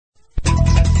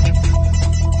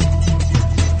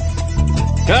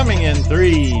Coming in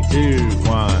 3, 2,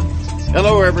 1.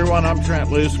 Hello, everyone. I'm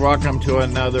Trent Luce. Welcome to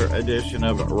another edition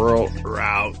of Rural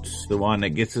Routes, the one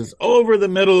that gets us over the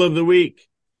middle of the week,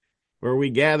 where we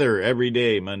gather every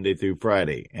day, Monday through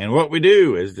Friday. And what we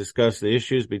do is discuss the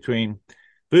issues between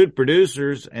food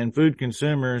producers and food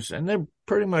consumers, and they're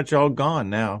pretty much all gone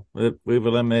now. We've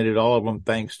eliminated all of them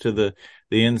thanks to the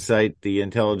insight, the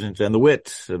intelligence, and the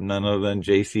wits of none other than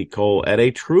J.C. Cole at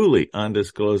a truly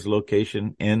undisclosed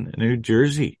location in New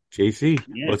Jersey. J.C.,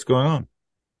 What's going on?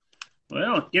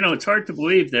 Well, it's hard to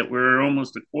believe that we're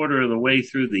almost a quarter of the way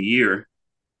through the year.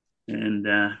 And,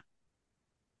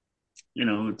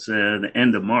 it's the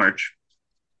end of March.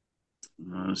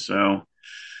 So,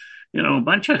 a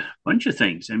bunch of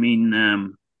things. I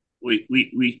mean,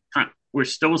 we're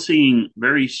still seeing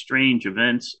very strange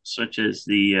events such as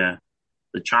the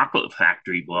chocolate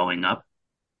factory blowing up,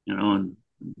 and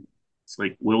it's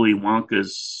like Willy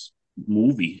Wonka's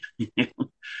movie.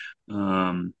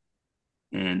 And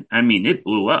I mean, it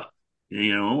blew up.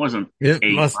 It wasn't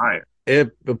a fire.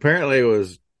 It apparently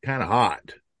was kind of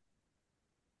hot.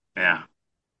 Yeah.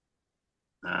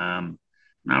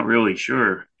 Not really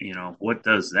sure, what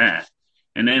does that.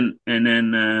 And then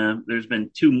there's been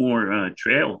two more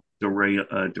trail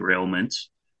derailments.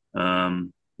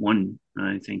 One,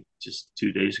 I think, just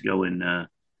 2 days ago in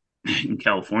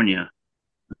California,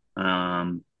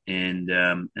 and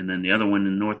then the other one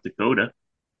in North Dakota.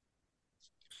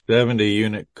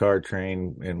 70-unit car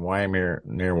train in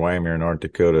near Wyoming, North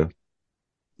Dakota.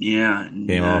 Yeah,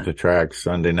 came off the tracks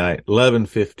Sunday night,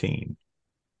 11:15.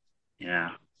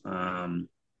 Yeah.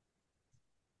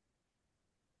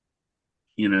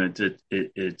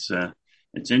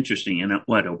 It's interesting. And a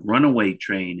runaway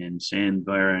train in San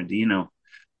Bernardino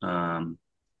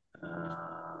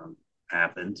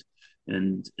happened,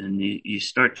 and you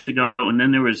start to go, and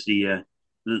then there was the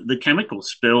chemical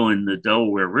spill in the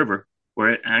Delaware River,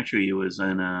 where it was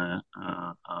in a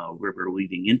river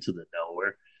leading into the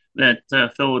Delaware, that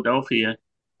Philadelphia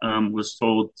was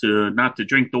told not to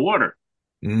drink the water.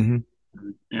 Mm-hmm.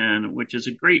 And which is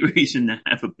a great reason to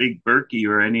have a big Berkey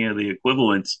or any of the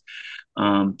equivalents,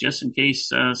 just in case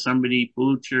somebody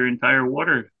pollutes your entire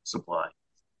water supply.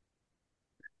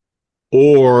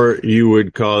 Or you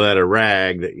would call that a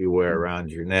rag that you wear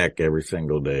around your neck every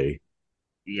single day.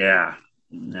 Yeah.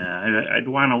 I'd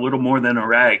want a little more than a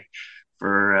rag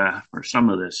for some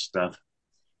of this stuff.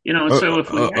 So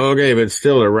if okay, but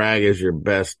still a rag is your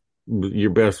best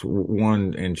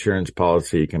one insurance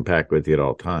policy you can pack with you at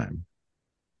all time.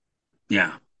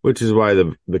 Yeah. Which is why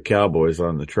the cowboys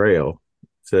on the trail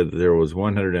said that there was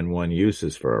 101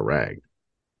 uses for a rag.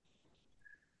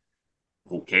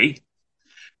 Okay.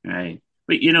 Right.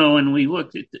 But, when we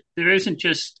looked at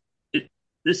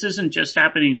this isn't just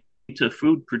happening to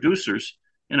food producers.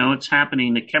 It's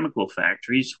happening to chemical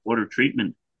factories, water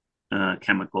treatment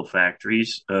chemical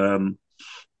factories, train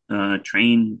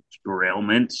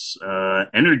derailments,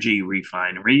 energy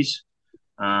refineries,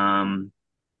 and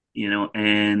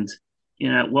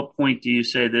at what point do you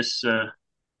say this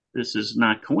is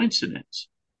not coincidence?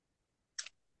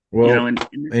 Well,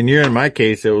 in my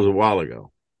case, it was a while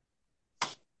ago.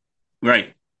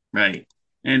 Right.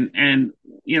 And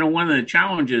one of the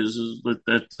challenges is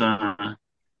that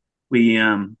we,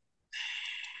 how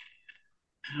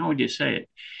would you say it?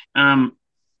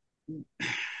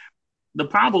 The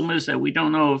problem is that we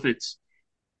don't know if it's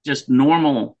just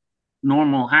normal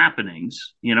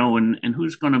happenings, and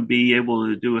who's going to be able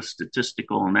to do a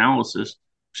statistical analysis,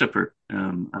 except for,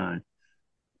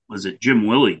 was it Jim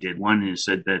Willey did one who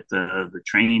said that the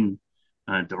train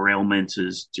derailments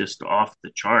is just off the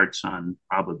charts on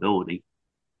probability,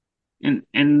 and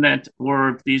that, or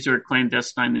if these are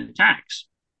clandestine attacks,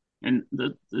 and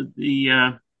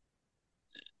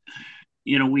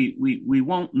we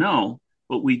won't know,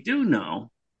 but we do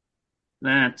know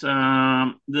that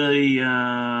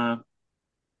the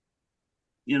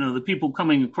people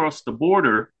coming across the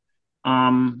border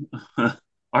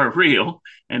are real,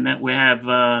 and that we have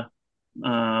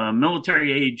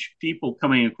military age people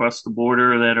coming across the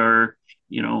border that are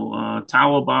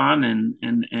Taliban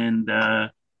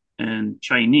and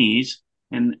Chinese,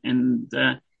 and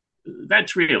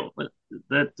that's real, but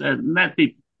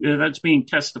that's being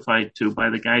testified to by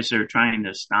the guys that are trying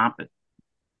to stop it,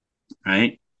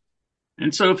 right?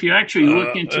 And so if you actually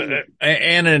look into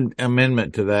and an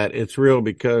amendment to that, it's real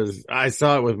because I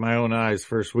saw it with my own eyes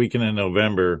first weekend in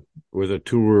November with a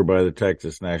tour by the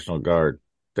Texas National Guard.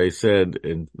 They said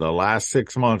in the last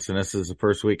 6 months, and this is the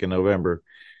first week in November,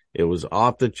 it was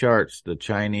off the charts, the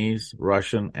Chinese,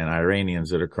 Russian, and Iranians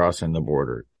that are crossing the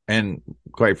border. And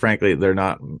quite frankly, they're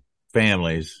not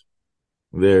families.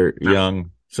 They're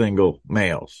young single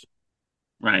males.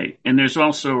 Right. And there's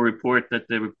also a report that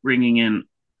they were bringing in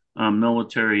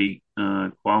military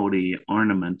quality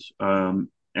armament,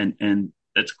 and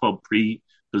that's called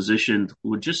pre-positioned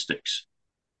logistics.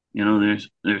 You know,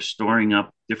 they're storing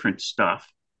up different stuff,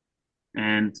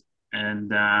 and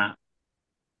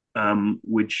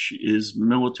which is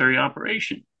military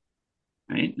operation,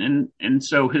 right? And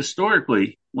so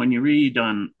historically, when you read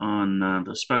on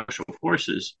the special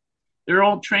forces, they're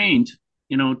all trained,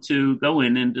 you know, to go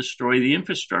in and destroy the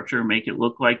infrastructure and make it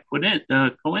look like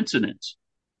coincidence.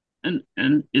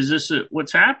 And is this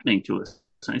what's happening to us?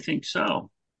 I think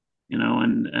so. You know,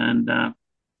 and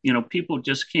you know, people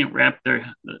just can't wrap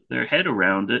their head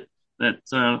around it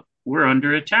that we're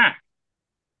under attack.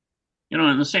 You know,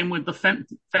 and the same with the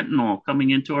fentanyl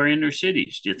coming into our inner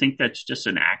cities. Do you think that's just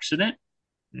an accident?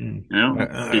 You know,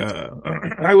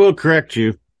 I will correct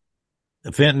you.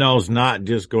 Fentanyl is not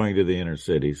just going to the inner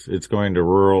cities. It's going to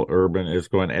rural, urban. It's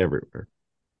going everywhere.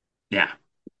 Yeah,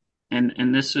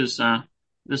 and this is a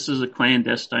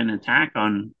clandestine attack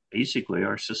on basically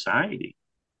our society.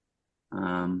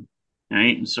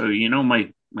 Right, and so you know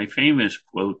my famous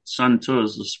quote: "Sun Tzu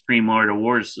is the supreme art of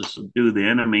war is to subdue the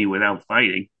enemy without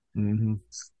fighting." Mm-hmm.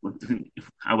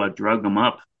 How about drug them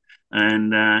up?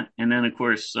 And then of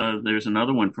course there's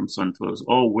another one from Sun Tzu.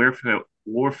 Oh,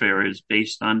 warfare is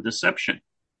based on deception.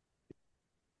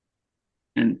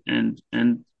 And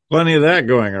plenty of that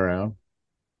going around.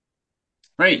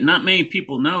 Right. Not many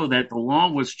people know that the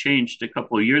law was changed a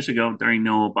couple of years ago during the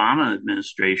Obama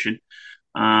administration.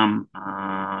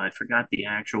 I forgot the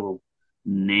actual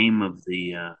name of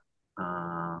the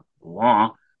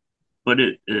law, but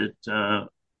it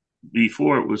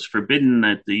before it was forbidden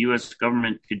that the U.S.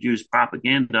 government could use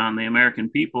propaganda on the American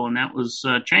people, and that was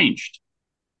changed.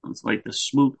 It's like the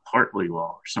Smoot-Hartley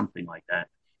law or something like that.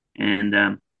 And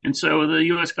so the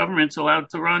U.S. government's allowed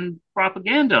to run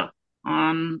propaganda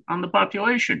on the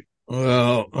population.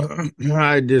 Well,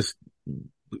 I just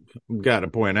got to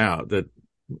point out that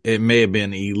it may have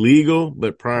been illegal,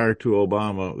 but prior to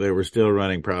Obama, they were still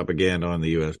running propaganda on the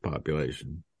U.S.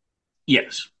 population.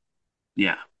 Yes.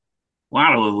 Yeah. A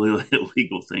lot of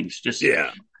illegal things. Just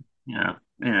yeah.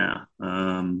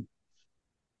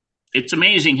 It's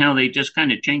amazing how they just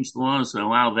kind of changed the laws to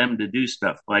allow them to do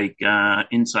stuff like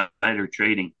insider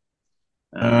trading,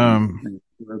 and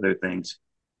other things.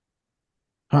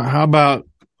 How about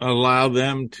allow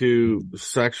them to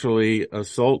sexually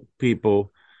assault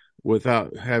people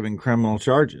without having criminal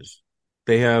charges?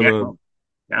 They have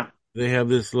they have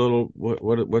this little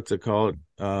what's it called?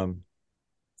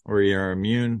 Where you're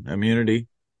immunity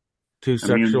to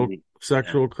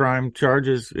sexual crime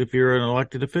charges if you're an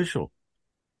elected official.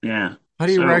 Yeah. How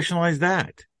do you rationalize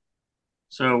that?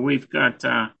 So we've got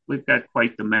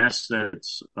quite the mess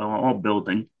that's all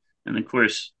building, and of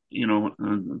course, you know,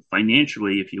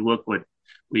 financially, if you look what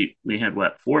we had,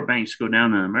 4 banks go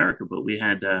down in America, but we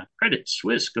had Credit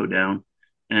Suisse go down,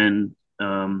 and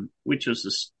which was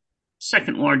the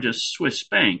second largest Swiss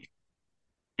bank,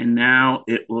 and now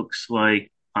it looks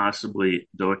like possibly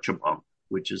Deutsche Bank,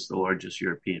 which is the largest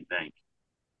European bank.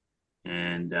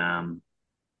 And,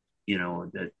 you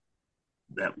know,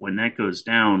 that when that goes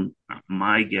down,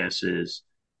 my guess is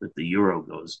that the euro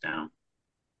goes down.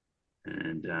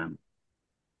 And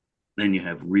then you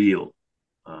have real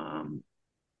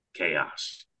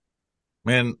chaos.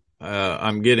 Man,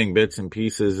 I'm getting bits and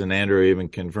pieces, and Andrew even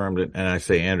confirmed it. And I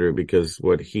say Andrew because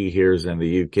what he hears in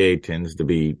the UK tends to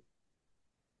be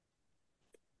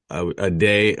a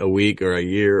day, a week, or a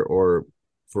year, or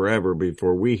forever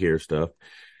before we hear stuff,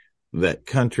 that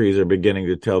countries are beginning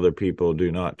to tell their people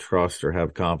do not trust or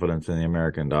have confidence in the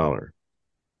American dollar.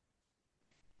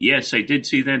 Yes, I did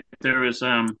see that. There was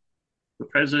the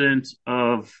president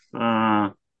of,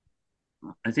 I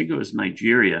think it was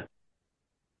Nigeria.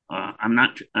 I'm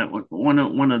not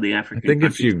one of the African. I think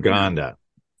countries. It's Uganda.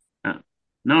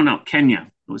 No,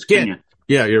 Kenya. It was Kenya.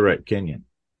 Yeah, you're right, Kenya.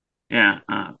 Yeah.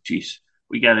 Geez.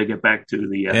 We got to get back to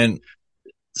the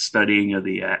studying of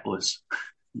the Atlas.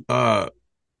 And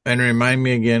remind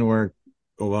me again where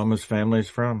Obama's family's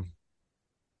from.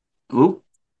 Who?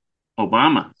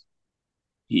 Obama.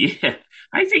 Yeah,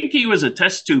 I think he was a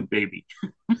test tube baby.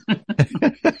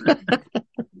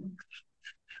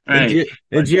 Right.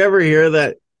 Did you ever hear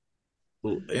that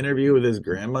interview with his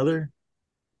grandmother?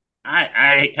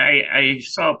 I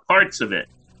saw parts of it.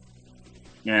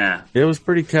 Yeah, it was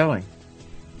pretty telling.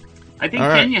 I think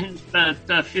Kenya has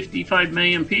about 55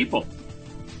 million people.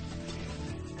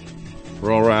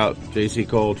 Roll Route, J.C.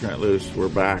 Cole, Trent Loos. We're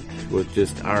back with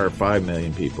just our 5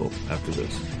 million people after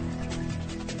this.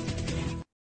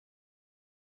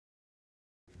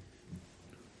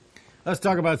 Let's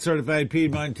talk about certified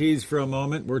Piedmontese for a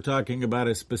moment. We're talking about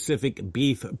a specific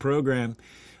beef program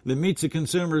that meets the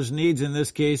consumer's needs. In this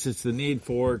case, it's the need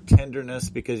for tenderness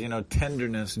because,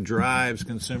 tenderness drives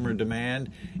consumer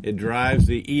demand. It drives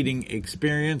the eating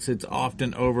experience. It's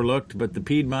often overlooked, but the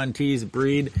Piedmontese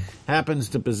breed happens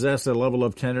to possess a level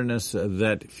of tenderness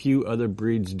that few other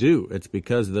breeds do. It's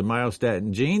because of the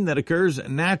myostatin gene that occurs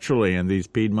naturally in these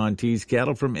Piedmontese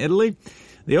cattle from Italy.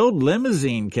 The old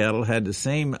Limousin cattle had the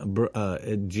same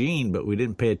gene, but we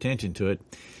didn't pay attention to it.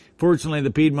 Fortunately,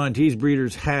 the Piedmontese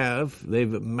breeders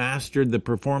they've mastered the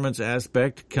performance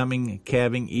aspect,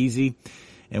 calving easy.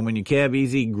 And when you calve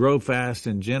easy, grow fast,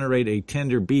 and generate a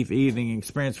tender beef eating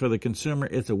experience for the consumer,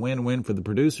 it's a win-win for the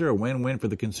producer, a win-win for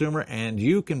the consumer, and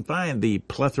you can find the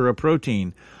plethora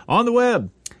protein on the web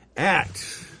at,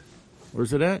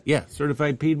 where's it at? Yeah,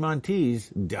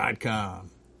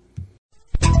 CertifiedPiedmontese.com.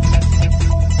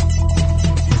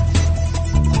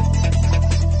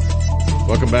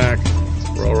 Welcome back.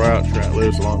 Rural Route, Trent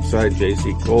Lewis alongside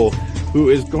JC Cole, who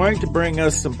is going to bring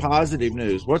us some positive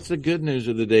news. What's the good news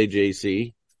of the day,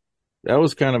 JC? That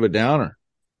was kind of a downer.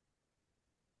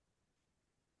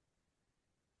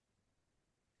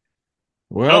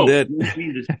 Well,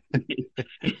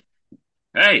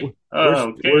 Hey,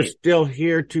 we're still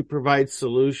here to provide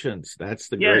solutions. That's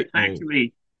the great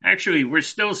news. Actually, we're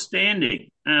still standing.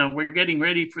 We're getting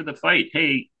ready for the fight.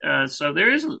 Hey, so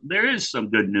there is some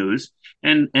good news,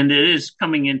 and it is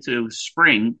coming into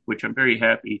spring, which I'm very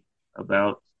happy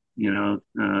about.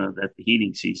 That the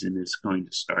heating season is going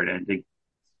to start ending.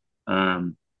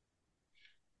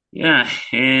 Yeah,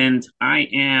 and I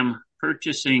am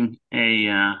purchasing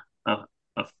a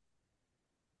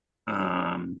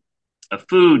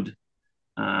food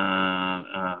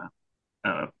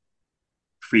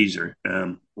freezer.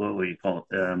 What would you call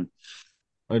it?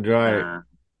 A dry.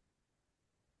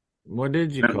 What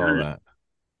did you call that?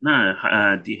 Not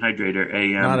a dehydrator.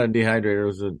 Not a dehydrator. It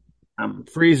was a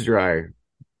freeze dryer.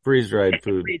 Freeze dried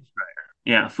food. Freeze dryer.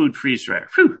 Yeah, food freeze dryer.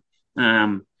 Whew.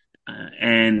 And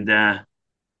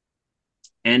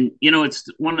it's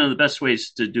one of the best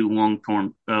ways to do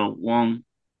long-term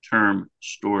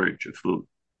storage of food.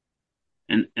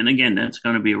 And again, that's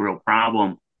going to be a real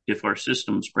problem if our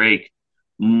systems break.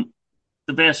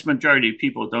 The vast majority of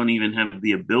people don't even have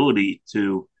the ability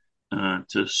to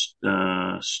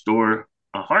store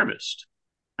a harvest.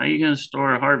 How are you going to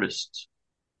store a harvest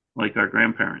like our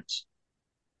grandparents?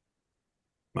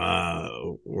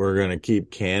 We're going to keep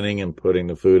canning and putting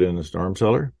the food in the storm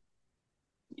cellar.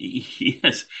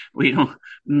 Yes, we don't.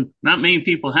 Not many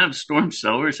people have storm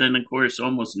cellars, and of course,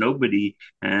 almost nobody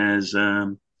has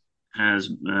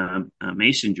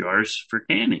mason jars for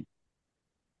canning.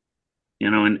 You're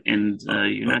not going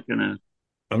to.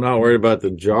 I'm not worried about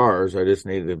the jars. I just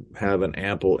need to have an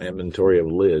ample inventory of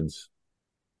lids.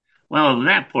 Well,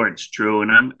 that part's true,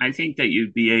 and I think that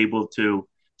you'd be able to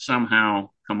somehow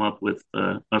come up with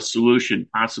a solution,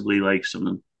 possibly like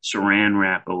some saran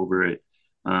wrap over it.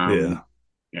 Yeah.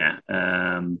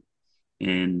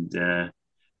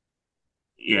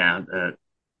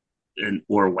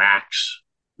 Or wax.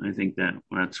 I think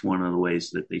that's one of the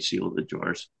ways that they seal the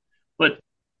jars. But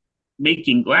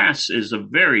making glass is a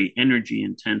very energy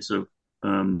intensive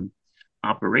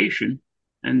operation,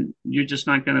 and you're just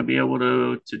not going to be able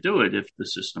to do it if the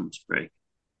systems break.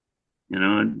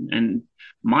 And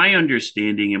my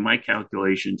understanding and my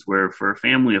calculations were for a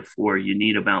family of 4, you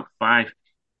need about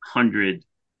 500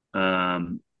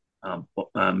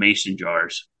 mason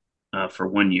jars for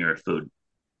 1 year of food.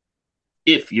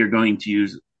 If you're going to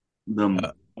use them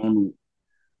only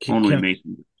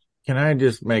mason jars. Can I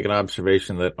just make an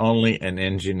observation that only an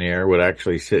engineer would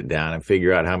actually sit down and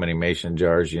figure out how many mason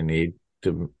jars you need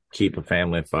to keep a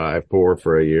family of 5 poor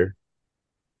for a year?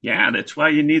 Yeah, that's why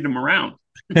you need them around.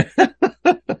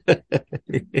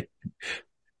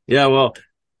 Yeah, well,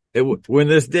 when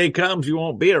this day comes, you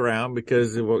won't be around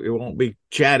because it won't be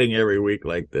chatting every week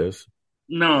like this.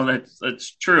 No,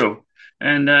 that's true.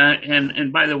 And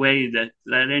by the way, that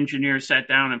engineer sat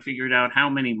down and figured out how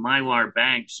many Mylar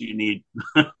bags you need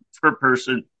per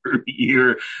person per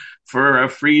year for a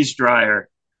freeze dryer.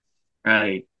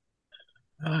 Right.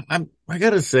 I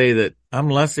gotta say that I'm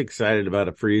less excited about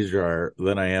a freeze dryer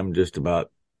than I am just about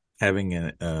having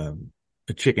a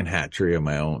chicken hatchery of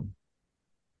my own.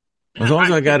 As long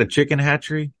as I got a chicken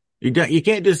hatchery, you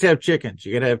can't just have chickens.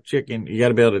 You gotta have chicken. You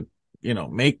gotta be able to,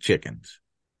 make chickens.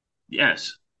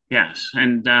 Yes.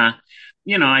 And, I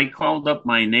called up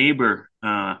my neighbor,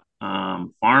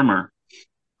 farmer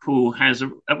who has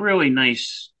a really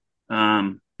nice,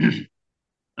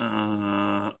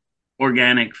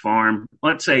 organic farm,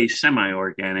 let's say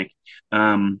semi-organic.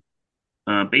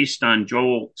 based on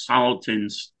Joel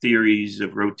Salatin's theories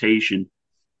of rotation.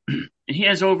 He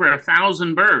has over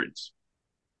 1,000 birds,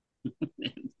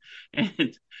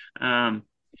 and um,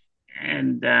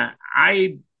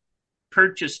 I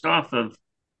purchased off of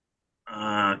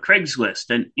Craigslist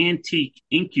an antique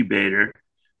incubator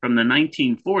from the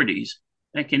 1940s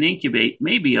that can incubate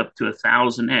maybe up to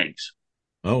 1,000 eggs.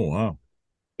 Oh, wow.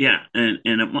 Yeah,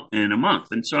 in a month,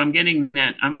 and so I'm getting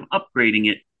that. I'm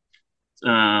upgrading it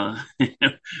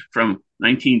from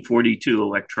 1942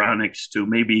 electronics to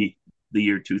maybe the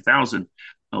year 2000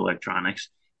 electronics.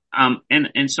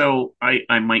 And so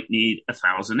I might need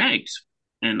 1,000 eggs,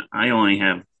 and I only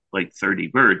have like 30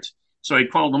 birds. So I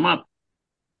called him up.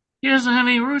 He doesn't have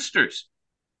any roosters.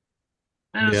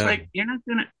 And it's Yeah, like, you're not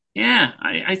gonna. Yeah,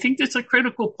 I think that's a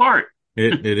critical part.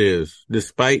 it is.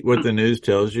 Despite what the news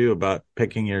tells you about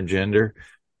picking your gender,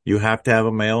 you have to have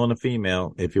a male and a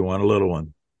female if you want a little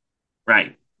one.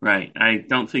 Right, right. I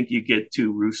don't think you get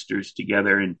two roosters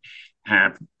together and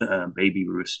have baby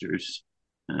roosters.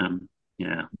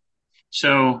 Yeah.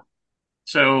 So,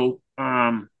 so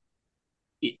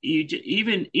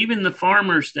even the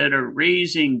farmers that are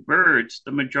raising birds,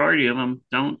 the majority of them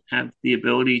don't have the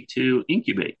ability to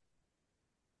incubate,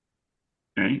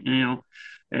 right?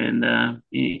 And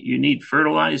you need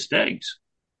fertilized eggs.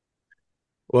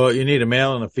 Well, you need a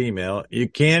male and a female. You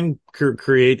can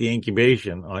create the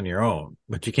incubation on your own,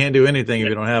 but you can't do anything if Yeah,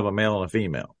 you don't have a male and a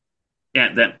female.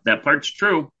 yeah, that part's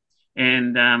true.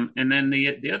 And then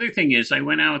the other thing is, I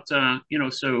went out,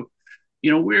 so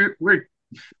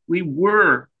we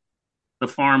were the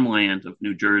farmland of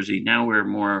New Jersey. Now we're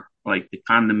more like the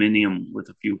condominium with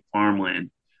a few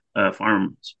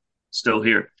farms still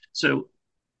here. So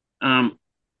um,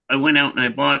 I went out and I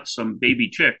bought some baby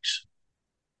chicks,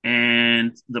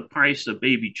 and the price of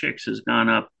baby chicks has gone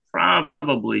up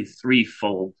probably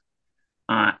threefold.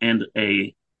 And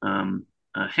a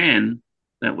hen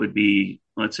that would be,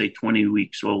 let's say, 20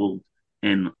 weeks old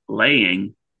and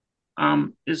laying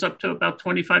is up to about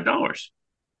 $25.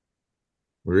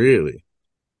 Really?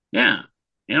 Yeah.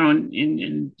 And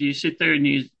you sit there and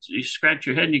you scratch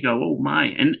your head and you go, oh my.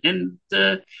 And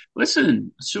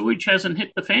listen, sewage hasn't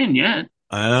hit the fan yet.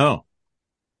 I know.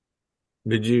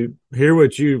 Did you hear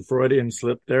what you Freudian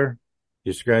slip there?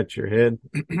 You scratch your head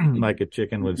like a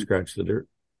chicken would scratch the dirt.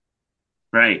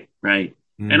 Right, right.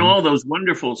 And Mm-hmm. all those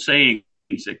wonderful sayings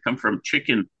that come from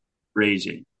chicken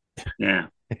raising. Yeah,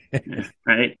 yeah,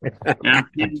 right. Yeah.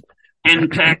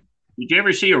 Henpecked. Did you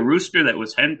ever see a rooster that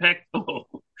was henpecked? Oh,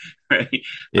 right.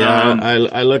 Yeah,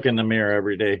 I look in the mirror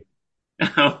every day.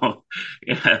 Oh,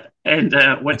 yeah. And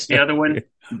what's the other one?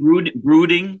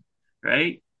 Brooding,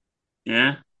 right?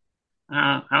 Yeah.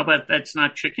 How about that's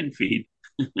not chicken feed?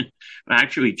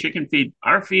 Actually, chicken feed.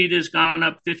 Our feed has gone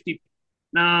up 50.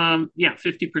 Yeah,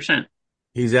 50%.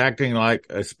 He's acting like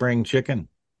a spring chicken.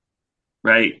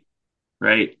 Right,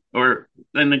 right. Or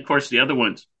then, of course, the other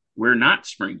ones. We're not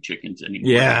spring chickens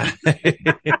anymore. Yeah.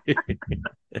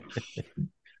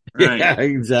 Right, Yeah,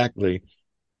 exactly.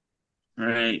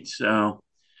 right. So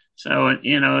it's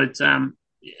the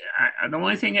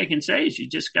only thing I can say is you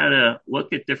just got to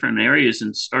look at different areas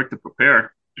and start to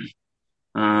prepare.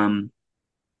 Um,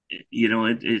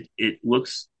 it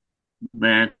looks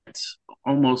that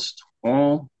almost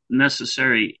all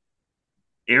necessary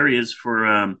areas for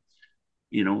a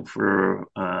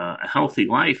healthy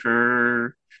life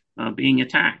are being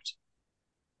attacked.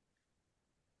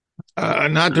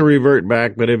 Not to revert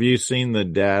back, but have you seen the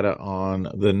data on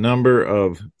the number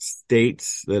of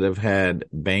states that have had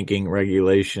banking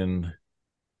regulation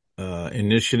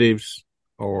initiatives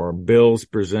or bills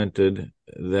presented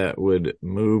that would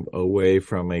move away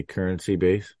from a currency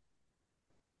base?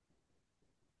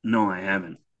 No, I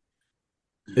haven't.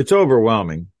 It's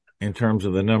overwhelming in terms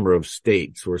of the number of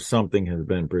states where something has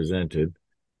been presented.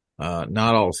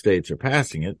 Not all states are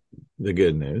passing it, the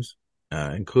good news,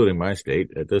 including my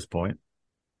state at this point.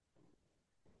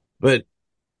 But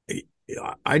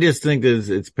I just think that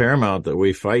it's paramount that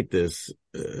we fight this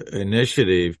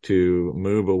initiative to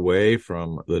move away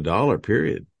from the dollar,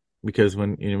 period. Because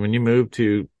when you move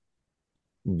to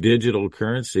digital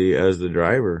currency as the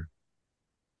driver,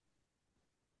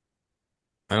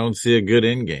 I don't see a good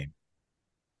end game.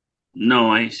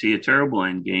 No, I see a terrible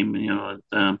end game.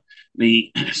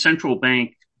 The central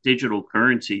bank digital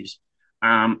currencies,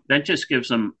 that just gives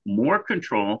them more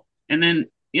control. And then,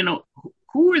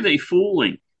 who are they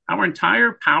fooling? Our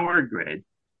entire power grid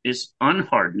is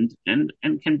unhardened and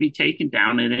can be taken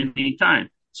down at any time.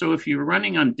 So if you're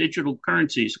running on digital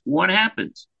currencies, what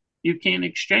happens? You can't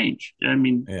exchange. I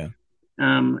mean, Yeah.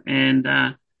 and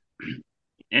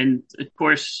and of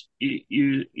course,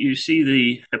 you see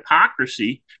the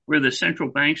hypocrisy where the central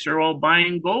banks are all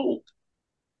buying gold.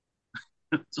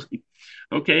 It's like,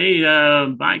 okay,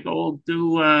 buy gold,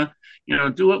 do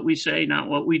what we say, not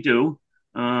what we do.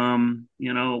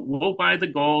 We'll buy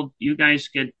the gold, you guys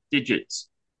get digits.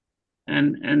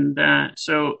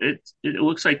 So it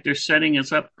looks like they're setting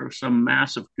us up for some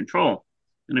massive control.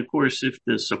 And of course, if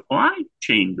the supply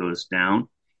chain goes down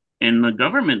and the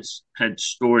governments had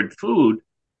stored food,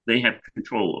 they have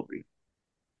control over you.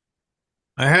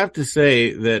 I have to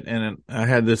say that, and I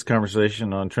had this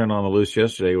conversation on Trent on the Loose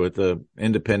yesterday with an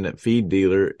independent feed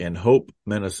dealer in Hope,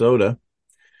 Minnesota.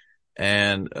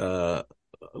 And,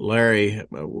 Larry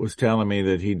was telling me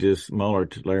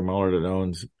that Larry Muller that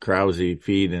owns Krause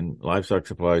Feed and Livestock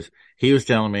Supplies, he was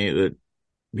telling me that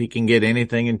he can get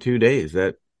anything in 2 days.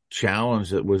 That challenge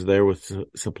that was there with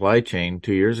supply chain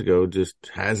 2 years ago just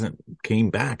hasn't came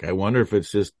back. I wonder if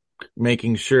it's just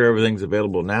making sure everything's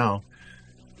available now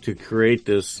to create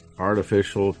this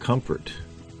artificial comfort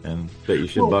and that you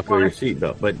should buckle your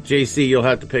seatbelt. But JC, you'll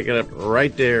have to pick it up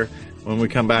right there when we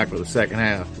come back with the second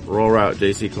half. Rural Route,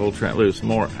 JC Cole, Trent Loos,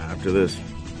 more after this.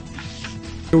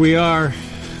 Here we are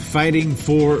fighting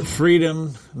for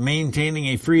freedom. Maintaining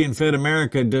a free and fed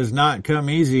America does not come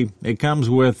easy. It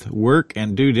comes with work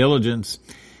and due diligence.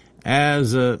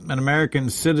 As an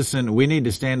American citizen, we need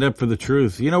to stand up for the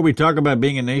truth. You know, we talk about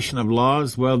being a nation of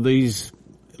laws. Well, these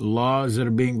laws that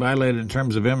are being violated in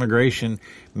terms of immigration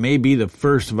may be the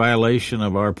first violation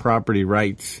of our property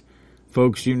rights.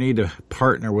 Folks, you need to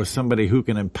partner with somebody who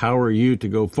can empower you to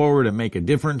go forward and make a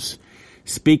difference.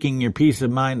 Speaking your peace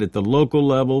of mind at the local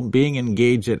level, being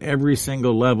engaged at every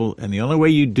single level. And the only way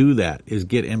you do that is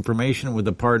get information with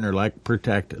a partner like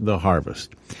Protect the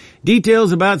Harvest.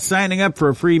 Details about signing up for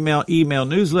a free email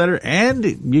newsletter,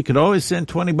 and you could always send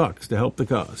 $20 to help the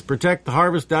cause.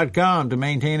 ProtectTheHarvest.com to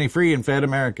maintain a free and fed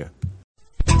America.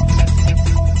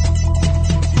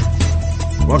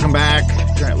 Welcome back.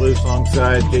 Trent Loos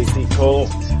alongside JC Cole,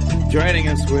 joining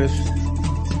us with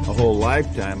a whole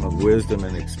lifetime of wisdom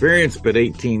and experience, but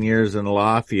 18 years in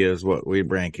Lafayette is what we're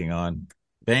banking on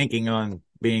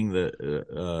being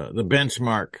the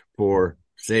benchmark for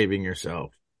saving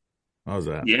yourself. How's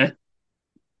that?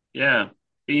 Yeah.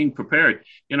 Being prepared,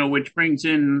 which brings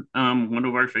in one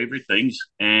of our favorite things,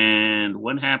 and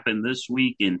what happened this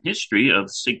week in history of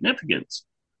significance,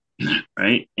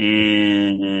 right?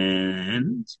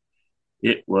 And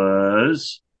it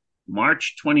was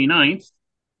March 29th,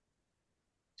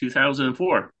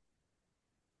 2004.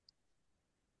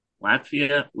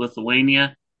 Latvia,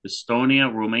 Lithuania,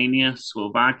 Estonia, Romania,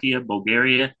 Slovakia,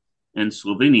 Bulgaria, and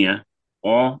Slovenia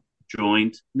all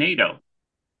joined NATO.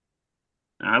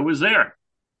 I was there.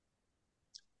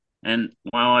 And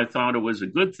while I thought it was a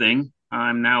good thing,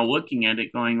 I'm now looking at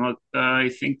it going, look, I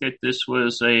think that this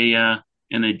was an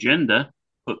agenda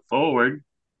put forward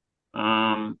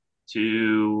to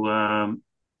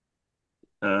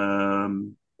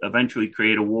eventually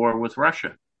create a war with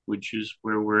Russia, which is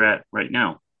where we're at right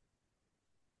now.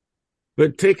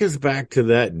 But take us back to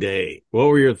that day. What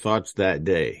were your thoughts that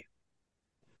day?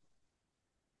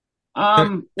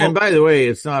 And by the way,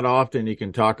 it's not often you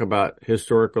can talk about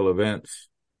historical events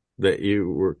that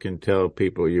can tell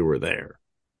people you were there.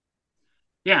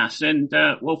 Yes, and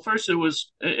first it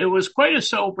was quite a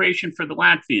celebration for the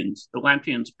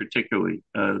Latvians particularly,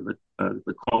 the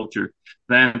culture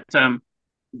that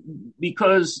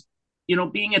because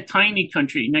being a tiny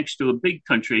country next to a big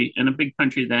country, and a big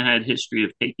country that had history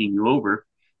of taking you over,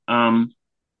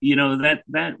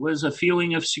 that was a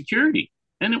feeling of security,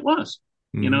 and it was.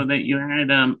 That you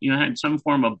had some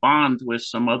form of bond with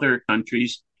some other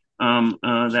countries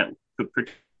that could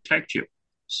protect you.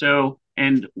 So,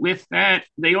 and with that,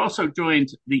 they also joined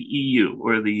the EU,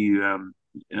 or the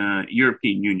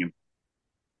European Union.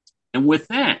 And with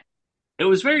that, it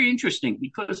was very interesting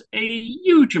because a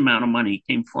huge amount of money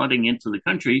came flooding into the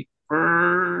country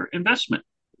for investment.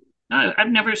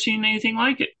 I've never seen anything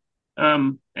like it.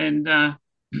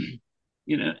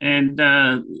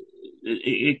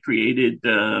 It created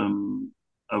a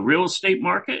real estate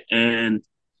market and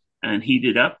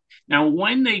heated up. Now,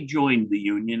 when they joined the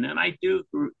union, and I do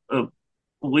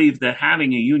believe that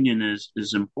having a union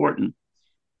is important,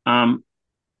 that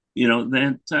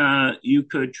you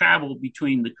could travel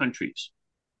between the countries,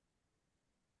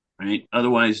 right?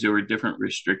 Otherwise, there were different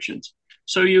restrictions.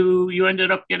 So you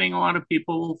ended up getting a lot of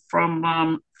people from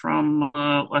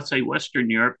let's say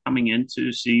Western Europe coming in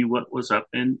to see what was up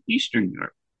in Eastern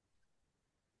Europe.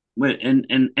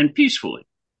 And peacefully,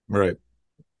 right?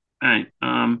 Right.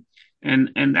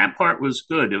 and that part was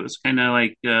good. It was kind of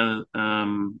like the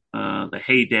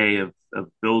heyday of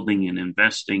building and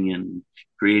investing and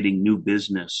creating new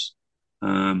business.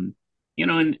 Um,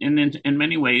 in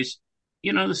many ways,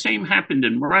 the same happened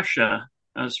in Russia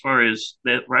as far as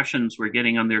that Russians were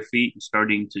getting on their feet and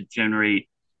starting to generate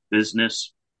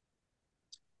business.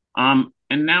 And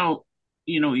now,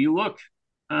 you look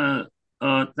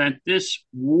that this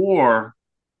war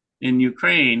in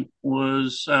Ukraine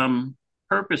was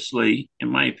purposely, in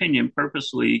my opinion,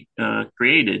 purposely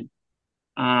created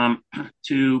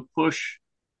to push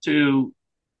to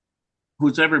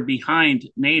who's ever behind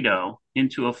NATO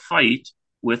into a fight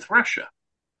with Russia.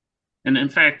 And in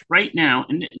fact, right now,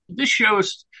 and this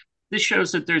shows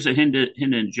that there's a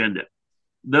hidden agenda.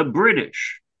 The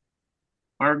British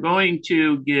are going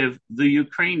to give the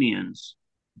Ukrainians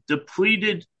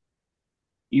depleted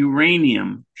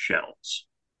uranium shells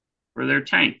for their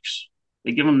tanks.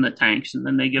 They give them the tanks and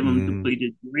then they give them Mm-hmm.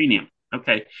 depleted uranium.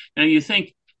 Okay. Now you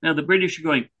think, now the British are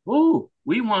going, oh,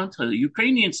 we want the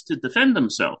Ukrainians to defend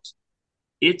themselves.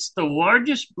 It's the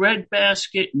largest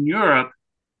breadbasket in Europe,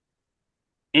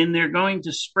 and they're going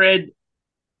to spread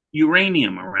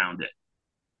uranium around it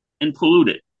and pollute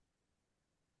it.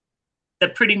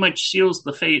 That pretty much seals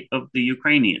the fate of the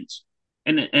Ukrainians,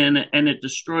 and it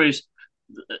destroys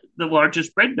the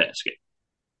largest breadbasket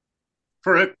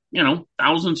for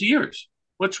thousands of years.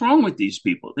 What's wrong with these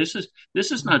people? This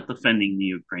is not defending the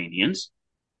Ukrainians,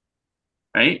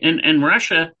 right? And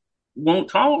Russia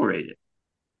won't tolerate it.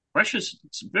 Russia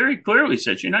very clearly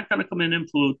says you're not going to come in and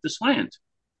pollute this land,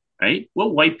 right?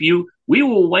 We'll wipe you. We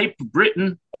will wipe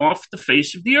Britain off the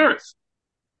face of the earth.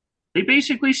 They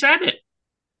basically said it.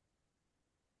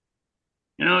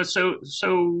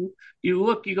 So you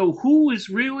look, you go, who is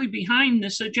really behind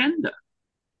this agenda?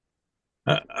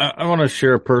 I want to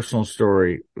share a personal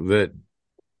story that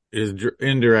is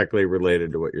indirectly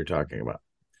related to what you're talking about.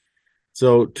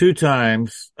 So 2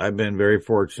 times I've been very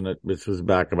fortunate. This was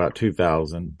back about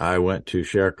 2000. I went to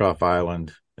Sherikoff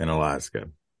Island in Alaska.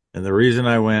 And the reason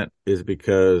I went is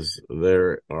because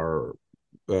there are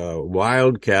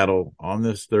wild cattle on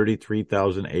this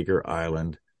 33,000 acre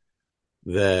island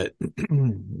that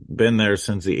been there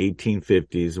since the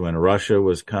 1850s when Russia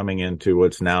was coming into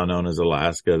what's now known as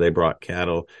Alaska. They brought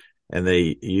cattle and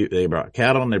they brought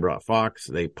cattle and they brought fox.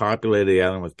 They populated the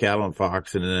island with cattle and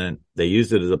fox, and then they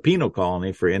used it as a penal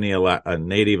colony for any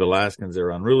native Alaskans that were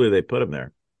unruly. They put them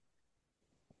there.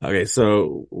 Okay,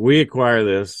 so we acquire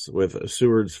this with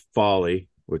Seward's folly,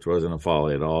 which wasn't a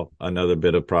folly at all. Another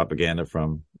bit of propaganda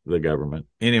from the government.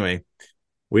 Anyway,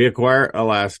 we acquire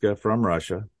Alaska from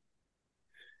Russia,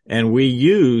 and we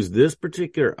use this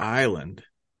particular island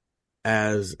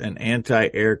as an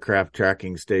anti-aircraft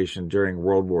tracking station during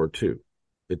World War II.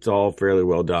 It's all fairly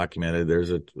well documented.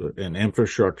 There's an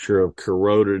infrastructure of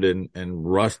corroded and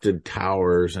rusted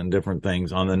towers and different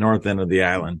things on the north end of the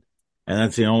island. And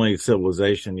that's the only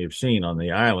civilization you've seen on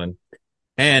the island.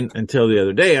 And until the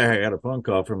other day, I got a phone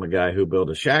call from a guy who built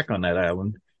a shack on that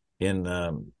island in,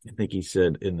 I think he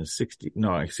said in the 60s,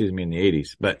 no, excuse me, in the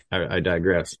 80s, but I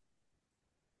digress.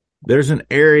 There's an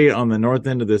area on the north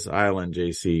end of this island,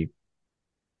 JC,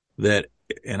 that,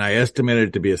 and I estimated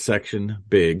it to be a section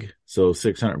big, so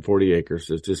 640 acres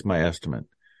is just my estimate,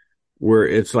 where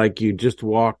it's like you just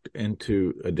walked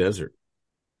into a desert.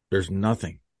 There's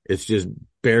nothing. It's just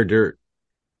bare dirt.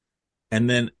 And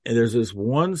then there's this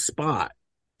one spot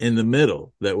in the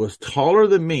middle that was taller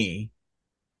than me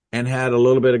and had a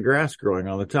little bit of grass growing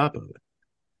on the top of it.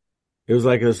 It was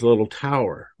like this little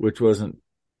tower, which wasn't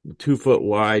 2 foot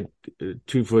wide,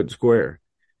 2 foot square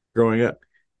growing up.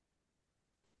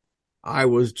 I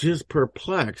was just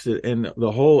perplexed. And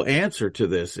the whole answer to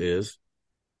this is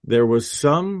there was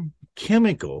some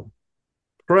chemical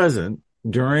present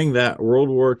during that World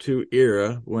War II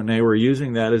era when they were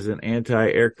using that as an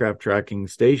anti-aircraft tracking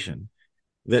station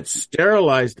that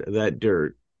sterilized that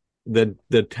dirt.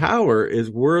 The tower is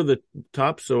where the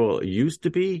topsoil used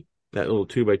to be, that little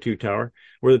 2x2 tower,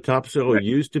 where the topsoil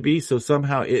used to be. So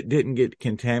somehow it didn't get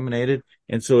contaminated.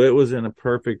 And so it was in a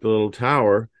perfect little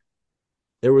tower.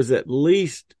 There was at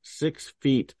least 6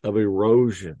 feet of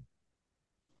erosion.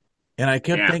 And I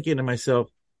kept thinking to myself,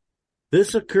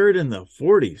 this occurred in the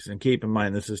 40s. And keep in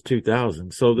mind, this is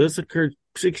 2000. So this occurred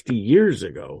 60 years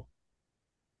ago.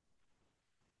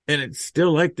 And it's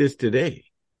still like this today.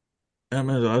 I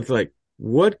was like,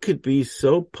 what could be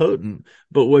so potent?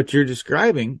 But what you're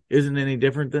describing isn't any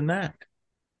different than that.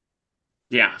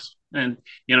 Yes. And,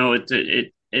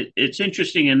 it's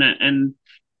interesting.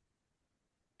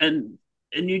 And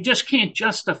you just can't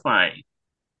justify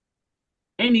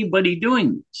anybody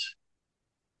doing this.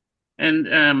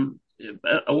 And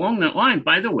along that line,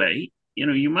 by the way,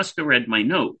 you must have read my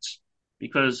notes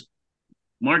because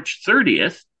March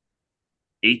 30th,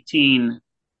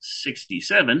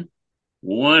 1867,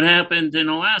 what happened in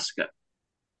Alaska?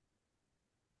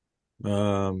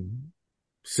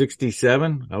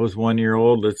 67. I was 1 year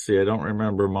old. Let's see. I don't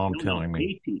remember Mom telling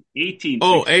me.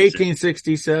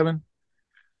 1867.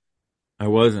 I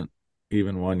wasn't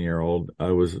even 1 year old.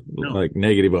 I was like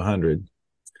negative 100.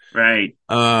 Right.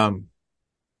 The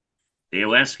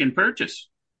Alaskan Purchase.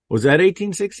 Was that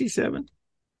 1867?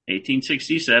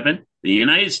 1867. The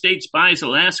United States buys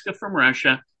Alaska from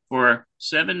Russia for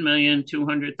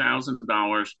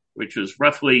 $7,200,000, which was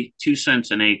roughly 2 cents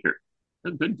an acre.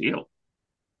 A good deal.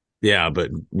 Yeah, but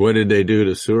what did they do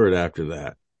to Seward after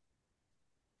that?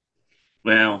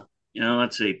 Well,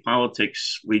 let's see.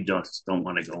 Politics, we just don't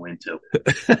want to go into.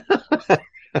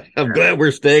 I'm glad we're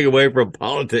staying away from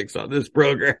politics on this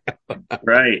program.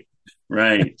 Right.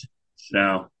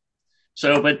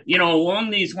 But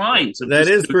along these lines, that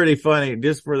is pretty funny.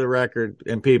 Just for the record,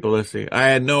 and people listening, I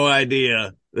had no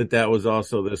idea that was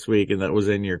also this week, and that was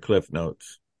in your Cliff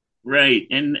Notes. Right,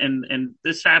 and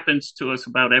this happens to us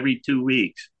about every 2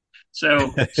 weeks.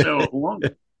 So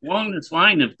along this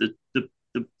line of the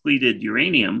depleted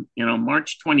uranium,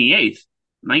 March 28th,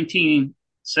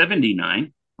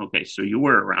 1979. Okay, so you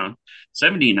were around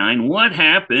 79. What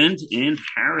happened in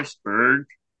Harrisburg,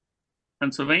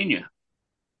 Pennsylvania?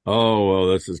 Oh, well,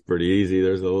 this is pretty easy.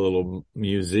 There's a little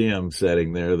museum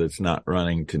setting there that's not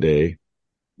running today.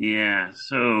 Yeah,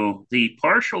 so the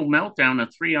partial meltdown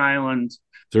of Three Mile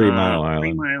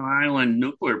Island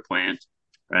nuclear plant,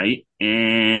 right?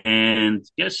 And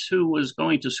guess who was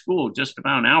going to school just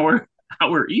about an hour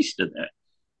east of that?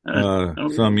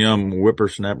 Some young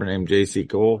whippersnapper named J.C.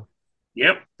 Cole.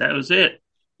 Yep, that was it.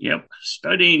 Yep,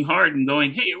 studying hard and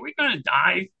going, hey, are we going to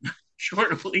die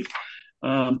shortly?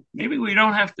 Maybe we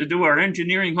don't have to do our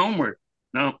engineering homework.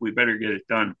 No, we better get it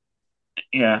done.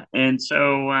 Yeah, and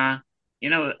so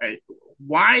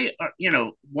why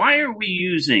are we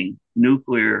using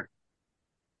nuclear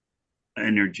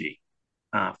energy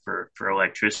for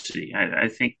electricity? I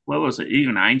think, what was it?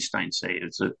 Even Einstein say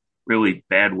it's a really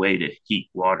bad way to heat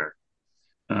water.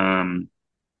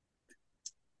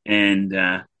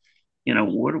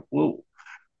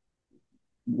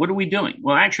 What are we doing?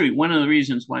 Well, actually, one of the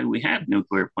reasons why we have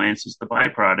nuclear plants is the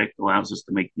byproduct allows us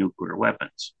to make nuclear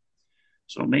weapons.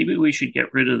 So maybe we should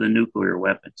get rid of the nuclear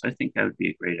weapons. I think that would be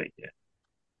a great idea.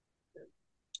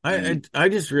 I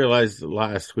just realized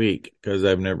last week, because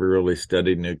I've never really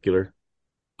studied nuclear,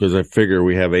 because I figure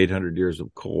we have 800 years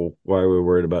of coal. Why are we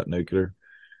worried about nuclear?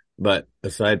 But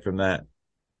aside from that,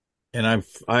 and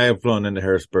I have flown into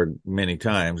Harrisburg many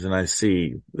times, and I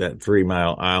see that 3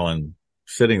 Mile Island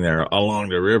sitting there along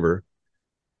the river.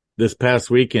 This past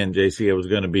weekend, JC, I was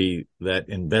going to be that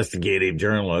investigative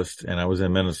journalist, and I was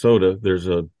in Minnesota. There's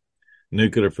a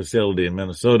nuclear facility in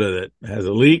Minnesota that has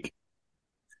a leak,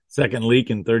 second leak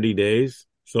in 30 days.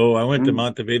 So I went to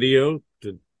Montevideo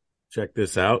to check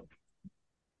this out.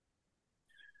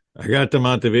 I got to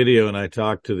Montevideo and I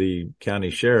talked to the county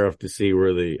sheriff to see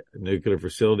where the nuclear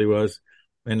facility was.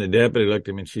 And the deputy looked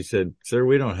at me and she said, sir,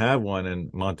 we don't have one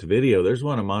in Montevideo. There's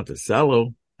one in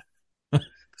Monticello.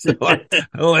 So I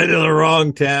went to the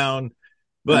wrong town.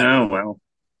 But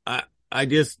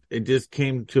it just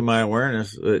came to my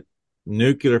awareness that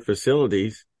nuclear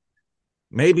facilities,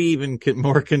 maybe even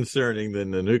more concerning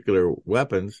than the nuclear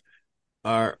weapons,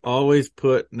 are always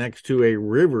put next to a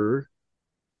river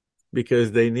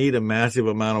because they need a massive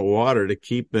amount of water to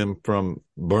keep them from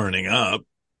burning up.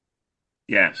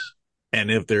 Yes.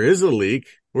 And if there is a leak,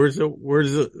 where's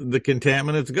the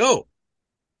contaminants go?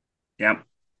 Yep.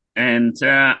 And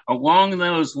along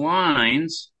those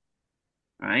lines,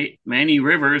 right, many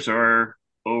rivers are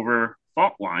over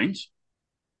fault lines,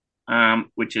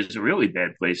 which is a really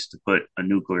bad place to put a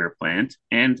nuclear plant.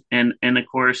 And of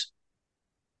course,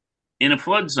 in a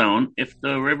flood zone, if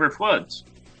the river floods,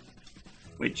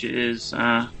 which is,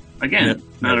 again,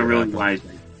 not a really wise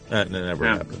thing. That never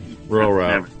happened. Rural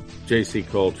Route. J.C.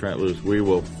 Cole, Trent Loos. We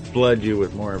will flood you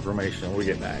with more information when we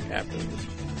get back after this.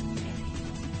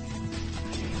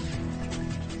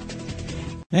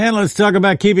 And let's talk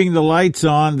about keeping the lights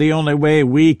on. The only way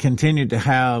we continue to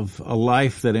have a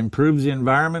life that improves the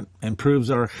environment, improves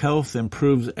our health,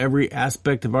 improves every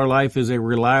aspect of our life is a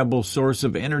reliable source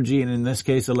of energy. And in this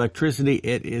case, electricity.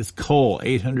 It is coal.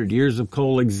 800 years of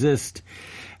coal exist.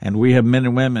 And we have men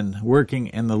and women working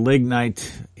in the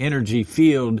lignite energy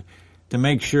field to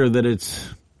make sure that it's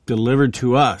delivered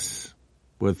to us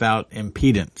without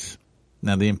impedance.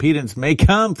 Now, the impedance may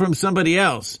come from somebody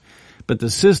else, But the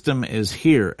system is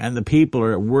here, and the people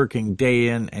are working day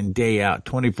in and day out,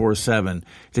 24/7,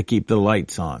 to keep the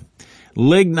lights on.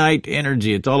 Lignite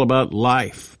Energy, it's all about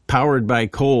life, powered by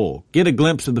coal. Get a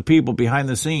glimpse of the people behind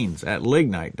the scenes at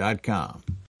lignite.com.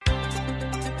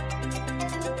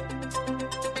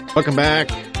 Welcome back.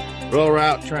 Roll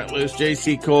Route, Trent Loos,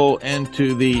 J.C. Cole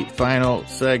into the final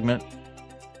segment.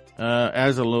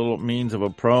 As a little means of a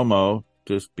promo,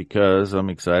 just because I'm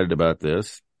excited about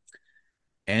this,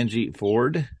 Angie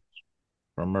Ford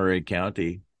from Murray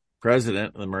County,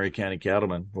 president of the Murray County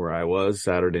Cattlemen, where I was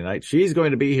Saturday night. She's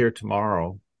going to be here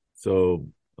tomorrow, so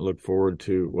I look forward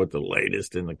to what the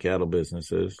latest in the cattle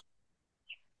business is.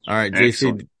 All right,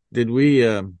 JC, did we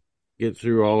get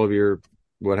through all of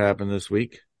what happened this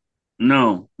week?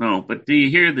 No, but do you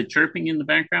hear the chirping in the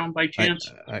background by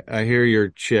chance? I hear your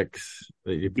chicks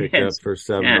that you picked up for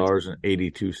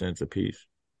 $7.82 a piece.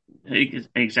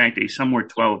 Exactly. Some were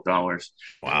 $12.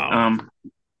 Wow.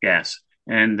 Yes.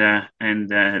 And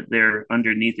they're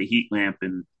underneath a heat lamp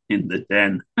in the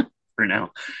den for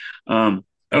now.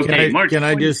 Okay. Can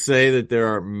I just say that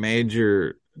there are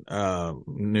major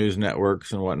news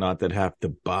networks and whatnot that have to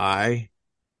buy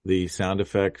the sound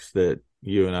effects that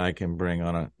you and I can bring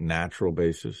on a natural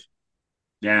basis?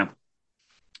 Yeah.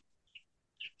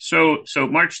 So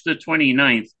March the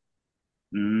 29th,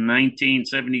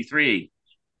 1973,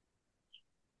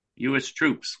 U.S.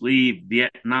 troops leave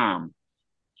Vietnam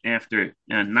after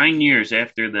 9 years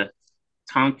after the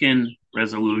Tonkin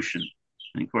Resolution.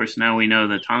 And of course, now we know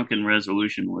the Tonkin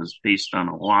Resolution was based on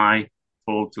a lie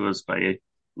told to us by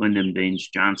Lyndon Baines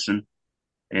Johnson,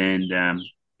 and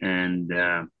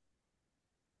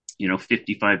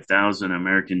 55,000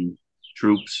 American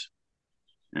troops.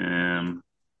 And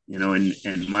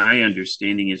my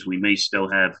understanding is we may still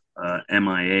have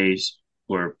MIAs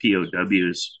or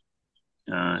POWs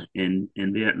in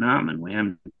Vietnam, and we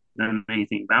haven't done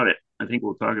anything about it. I think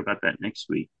we'll talk about that next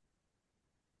week.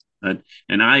 That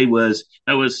was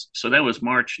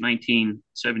March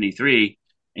 1973,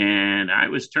 and I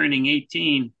was turning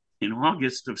 18 in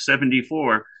August of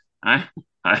 74. I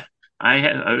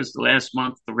was the last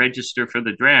month to register for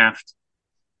the draft,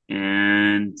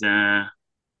 and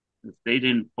if they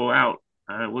didn't pull out,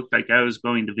 it looked like I was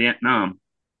going to Vietnam.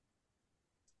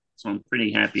 So I'm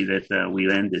pretty happy that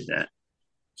we ended that.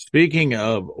 Speaking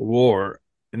of war,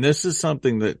 and this is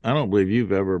something that I don't believe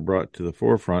you've ever brought to the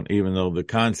forefront, even though the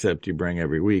concept you bring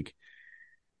every week.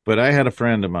 But I had a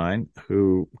friend of mine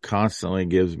who constantly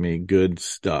gives me good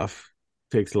stuff.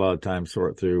 Takes a lot of time to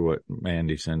sort through what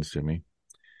Mandy sends to me.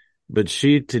 But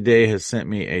she today has sent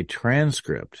me a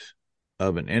transcript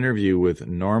of an interview with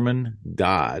Norman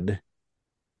Dodd.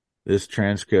 This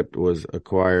transcript was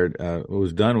acquired, it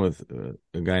was done with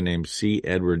a guy named C.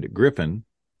 Edward Griffin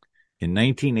in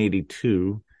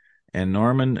 1982. And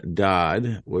Norman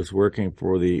Dodd was working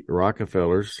for the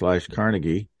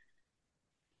Rockefellers/Carnegie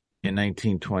in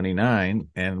 1929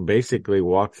 and basically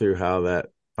walked through how that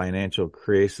financial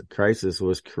crisis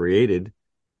was created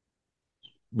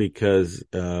because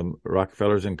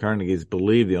Rockefellers and Carnegies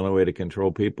believed the only way to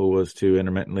control people was to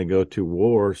intermittently go to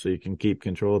war so you can keep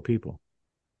control of people.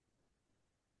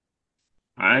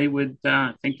 I would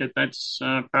think that that's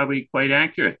probably quite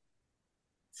accurate.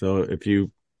 So if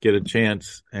you get a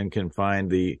chance and can find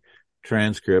the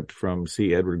transcript from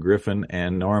C. Edward Griffin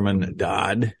and Norman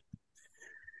Dodd,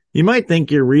 you might think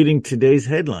you're reading today's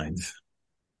headlines.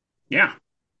 Yeah.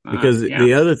 Because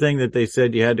the other thing that they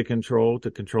said you had to control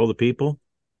the people,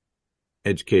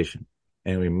 education.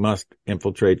 And we must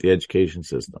infiltrate the education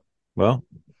system. Well,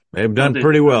 they've done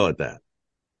pretty well at that.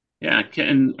 Yeah.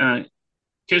 And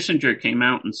Kissinger came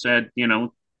out and said,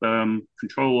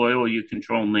 control oil, you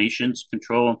control nations,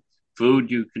 control food,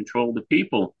 you control the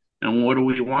people. And what are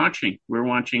we watching? We're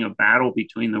watching a battle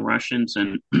between the Russians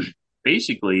and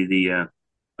basically the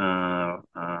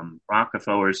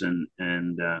Rockefellers and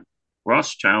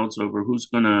Rothschilds over who's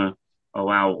going to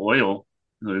allow oil,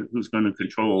 who's going to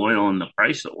control oil and the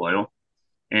price of oil,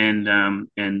 and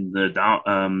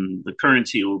the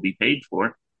currency will be paid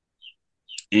for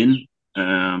in.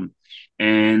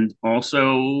 And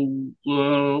also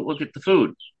look at the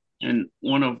food. And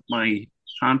one of my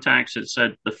contacts had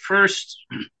said the first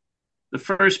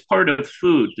part of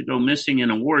food to go missing in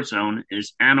a war zone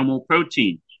is animal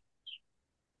protein.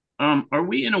 Are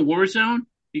we in a war zone?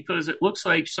 Because it looks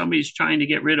like somebody's trying to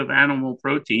get rid of animal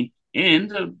protein,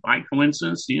 and by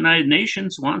coincidence, the United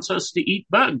Nations wants us to eat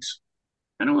bugs.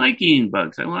 I don't like eating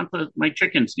bugs. I want my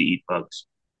chickens to eat bugs.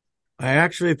 I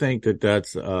actually think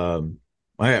that's.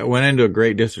 I went into a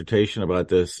great dissertation about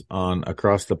this on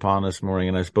Across the Pond this morning,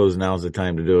 and I suppose now's the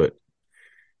time to do it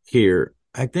here.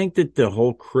 I think that the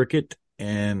whole cricket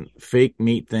and fake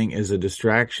meat thing is a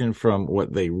distraction from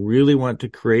what they really want to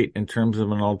create in terms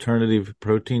of an alternative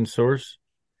protein source.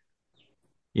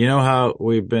 You know how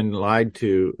we've been lied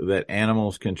to that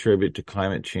animals contribute to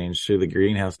climate change through the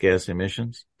greenhouse gas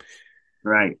emissions?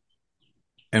 Right.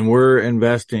 And we're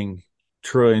investing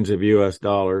trillions of US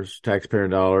dollars, taxpayer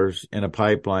dollars, in a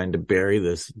pipeline to bury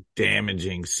this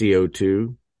damaging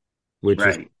CO2, which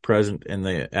is present in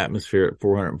the atmosphere at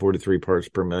 443 parts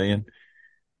per million.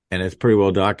 And it's pretty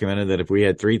well documented that if we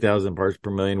had 3,000 parts per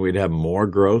million, we'd have more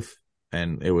growth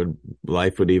and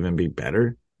life would even be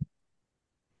better.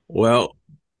 Well,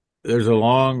 there's a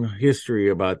long history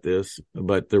about this,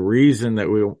 but the reason that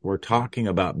we're talking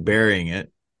about burying it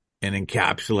and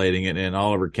encapsulating it in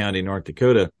Oliver County, North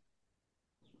Dakota,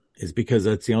 is because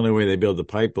that's the only way they build the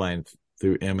pipeline,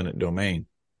 through eminent domain.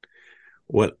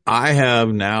 What I have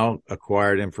now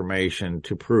acquired information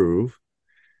to prove,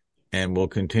 and will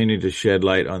continue to shed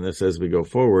light on this as we go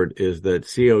forward, is that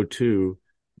CO2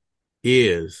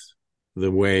 is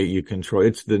the way you control.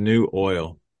 It's the new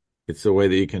oil. It's the way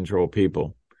that you control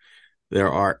people. There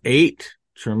are 8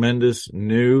 tremendous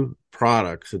new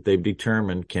products that they've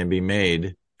determined can be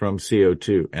made from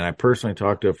CO2. And I personally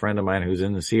talked to a friend of mine who's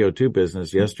in the CO2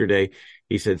 business yesterday.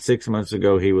 He said 6 months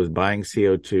ago he was buying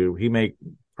CO2. He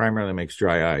primarily makes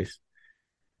dry ice.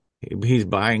 He's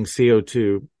buying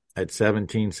CO2 at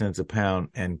 17 cents a pound,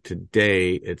 and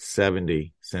today it's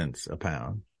 70 cents a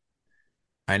pound.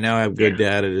 I now have good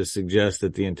data to suggest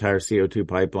that the entire CO2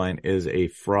 pipeline is a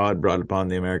fraud brought upon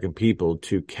the American people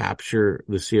to capture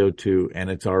the CO2, and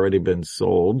it's already been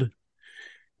sold.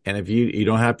 And if you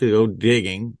don't have to go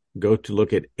digging, go to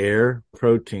look at air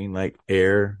protein, like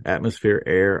air, atmosphere,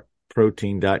 air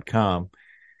protein.com.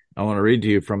 I want to read to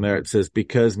you from there. It says,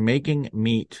 because making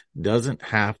meat doesn't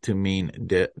have to mean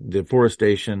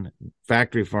deforestation,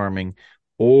 factory farming,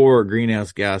 or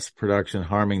greenhouse gas production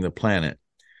harming the planet,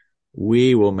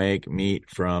 we will make meat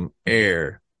from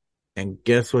air. And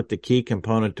guess what the key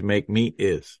component to make meat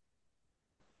is?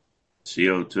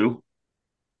 CO2.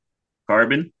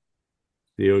 Carbon?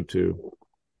 CO2.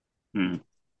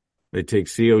 They take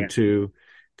CO2,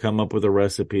 come up with a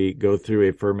recipe, go through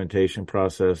a fermentation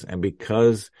process, and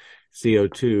because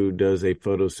CO2 does a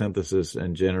photosynthesis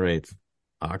and generates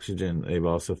oxygen, they've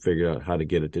also figured out how to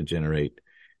get it to generate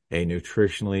a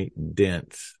nutritionally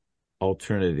dense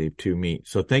alternative to meat.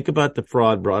 So think about the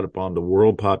fraud brought upon the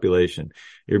world population.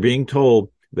 You're being told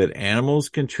that animals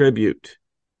contribute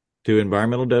to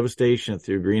environmental devastation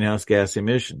through greenhouse gas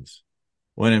emissions,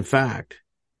 when in fact,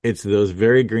 it's those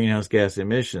very greenhouse gas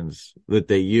emissions that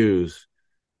they use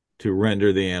to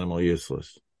render the animal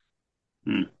useless.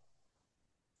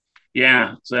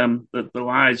 Yeah, the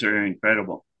lies are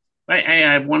incredible. I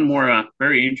have one more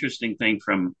very interesting thing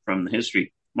from the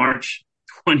history. March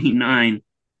 29,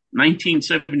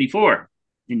 1974,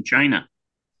 in China.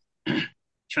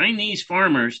 Chinese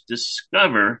farmers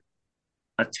discover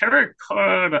a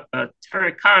terracotta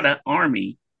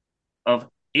army of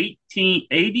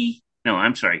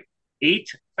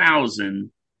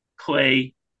 8,000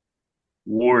 clay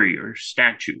warrior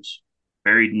statues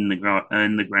buried in the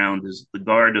ground as the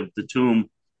guard of the tomb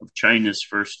of China's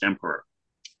first emperor,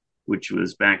 which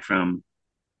was back from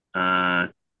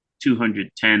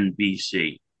 210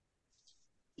 BC.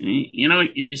 You know,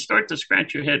 you start to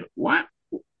scratch your head. What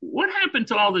happened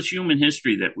to all this human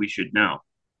history that we should know?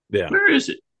 Yeah. Where is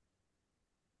it?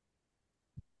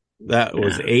 That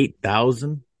was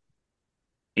 8,000?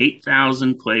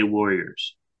 8,000 clay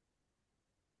warriors.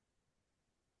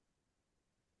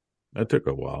 That took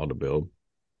a while to build.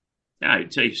 Yeah,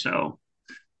 I'd say so.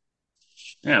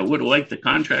 Yeah, I would have liked the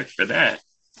contract for that.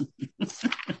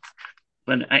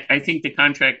 But I think the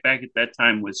contract back at that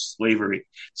time was slavery.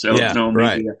 So yeah, no,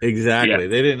 maybe, right, exactly. Yeah.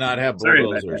 They did not have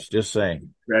bulldozers. Just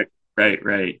saying.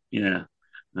 Right. Yeah,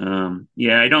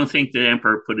 yeah. I don't think the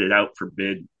emperor put it out for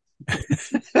bid.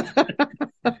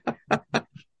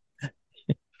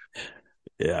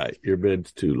 Yeah, your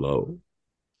bid's too low.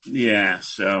 Yeah,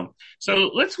 so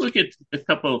let's look at a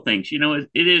couple of things. You know,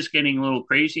 it is getting a little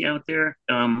crazy out there.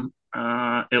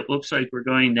 It looks like we're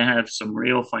going to have some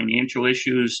real financial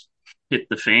issues hit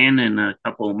the fan in a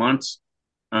couple of months.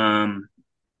 You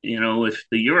know, if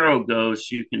the euro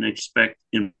goes, you can expect,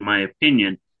 in my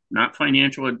opinion, not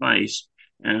financial advice,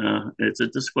 it's a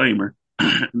disclaimer,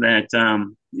 that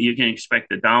you can expect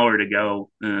the dollar to go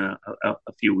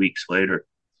a few weeks later.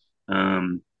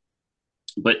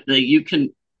 But you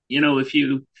can, you know, if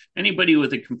anybody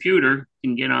with a computer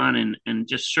can get on and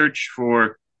just search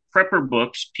for Prepper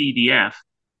Books PDF,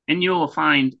 and you'll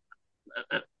find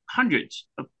hundreds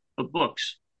of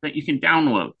books that you can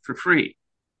download for free.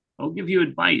 I'll give you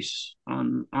advice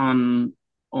on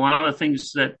a lot of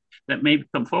things that may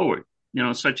come forward.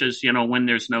 Such as when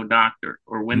there's no doctor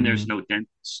or when there's no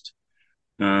dentist,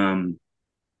 and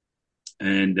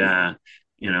a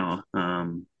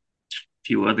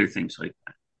few other things like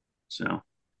that. So.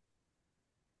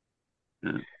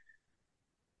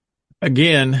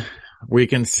 Again, we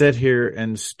can sit here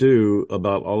and stew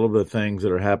about all of the things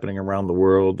that are happening around the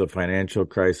world, the financial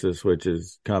crisis, which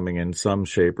is coming in some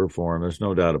shape or form. There's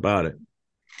no doubt about it.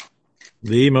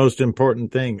 The most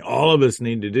important thing all of us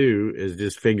need to do is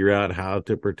just figure out how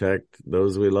to protect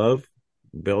those we love,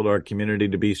 build our community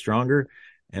to be stronger,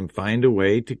 and find a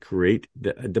way to create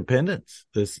dependence,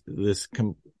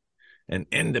 and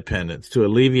independence, to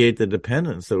alleviate the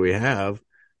dependence that we have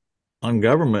on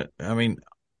government. I mean,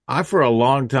 I for a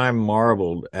long time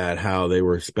marveled at how they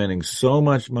were spending so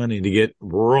much money to get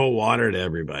rural water to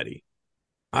everybody.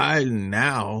 I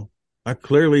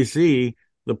clearly see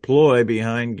the ploy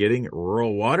behind getting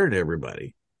rural water to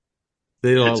everybody.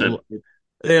 They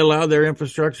allowed their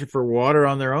infrastructure for water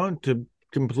on their own to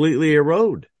completely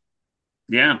erode.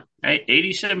 Yeah.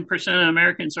 87% of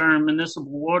Americans are on municipal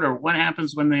water. What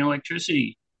happens when the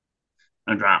electricity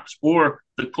drops? Or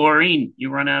the chlorine, you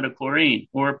run out of chlorine,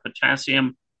 or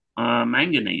potassium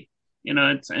manganate.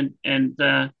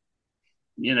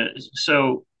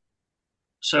 So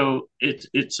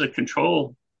it's a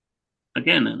control.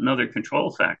 Again, another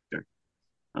control factor.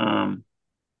 All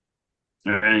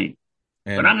right.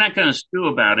 But I'm not going to stew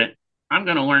about it. I'm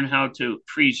going to learn how to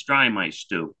freeze dry my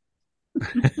stew.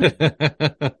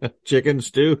 Chicken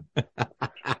stew.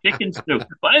 Chicken stew.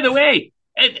 By the way,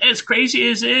 as crazy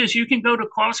as it is, you can go to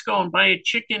Costco and buy a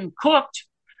chicken cooked,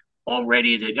 all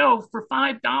ready to go for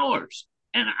 $5.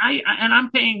 And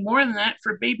I'm paying more than that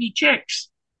for baby chicks.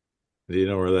 Do you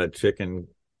know where that chicken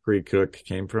pre-cooked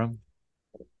came from?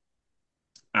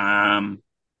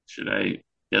 Should I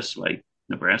guess like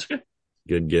Nebraska?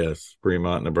 Good guess.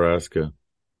 Fremont, Nebraska.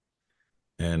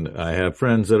 And I have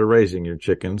friends that are raising your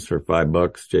chickens for $5,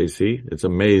 JC. It's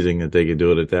amazing that they could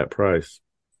do it at that price.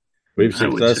 We've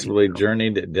successfully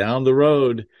journeyed down the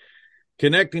road,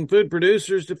 connecting food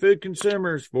producers to food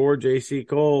consumers for JC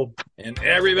Cole and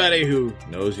everybody who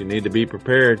knows you need to be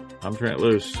prepared. I'm Trent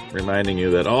Loos, reminding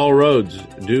you that all roads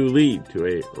do lead to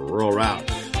a rural route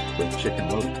with Chicken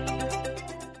Loaf.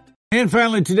 And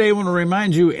finally, today, I want to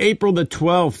remind you, April the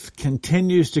 12th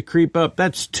continues to creep up.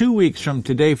 That's 2 weeks from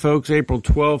today, folks. April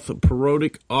 12th, the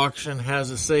Parodic Auction has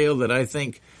a sale that I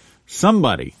think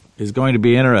somebody is going to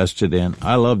be interested in.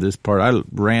 I love this part. I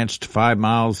ranched 5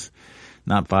 miles,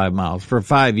 not 5 miles, for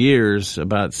 5 years,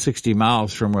 about 60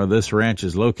 miles from where this ranch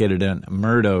is located in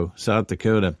Murdo, South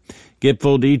Dakota. Get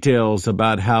full details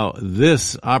about how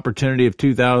this opportunity of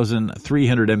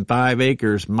 2,305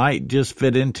 acres might just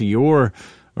fit into your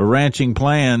ranching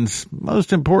plans.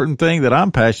 Most important thing that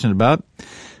I'm passionate about,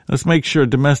 let's make sure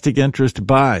domestic interest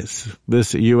buys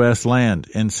this U.S. land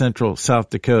in central South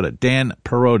Dakota. Dan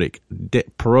Parodic,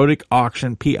 Parodic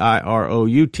Auction,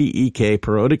 P-I-R-O-U-T-E-K,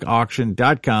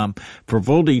 ParodicAuction.com for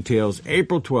full details.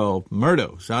 April 12,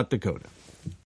 Murdo, South Dakota.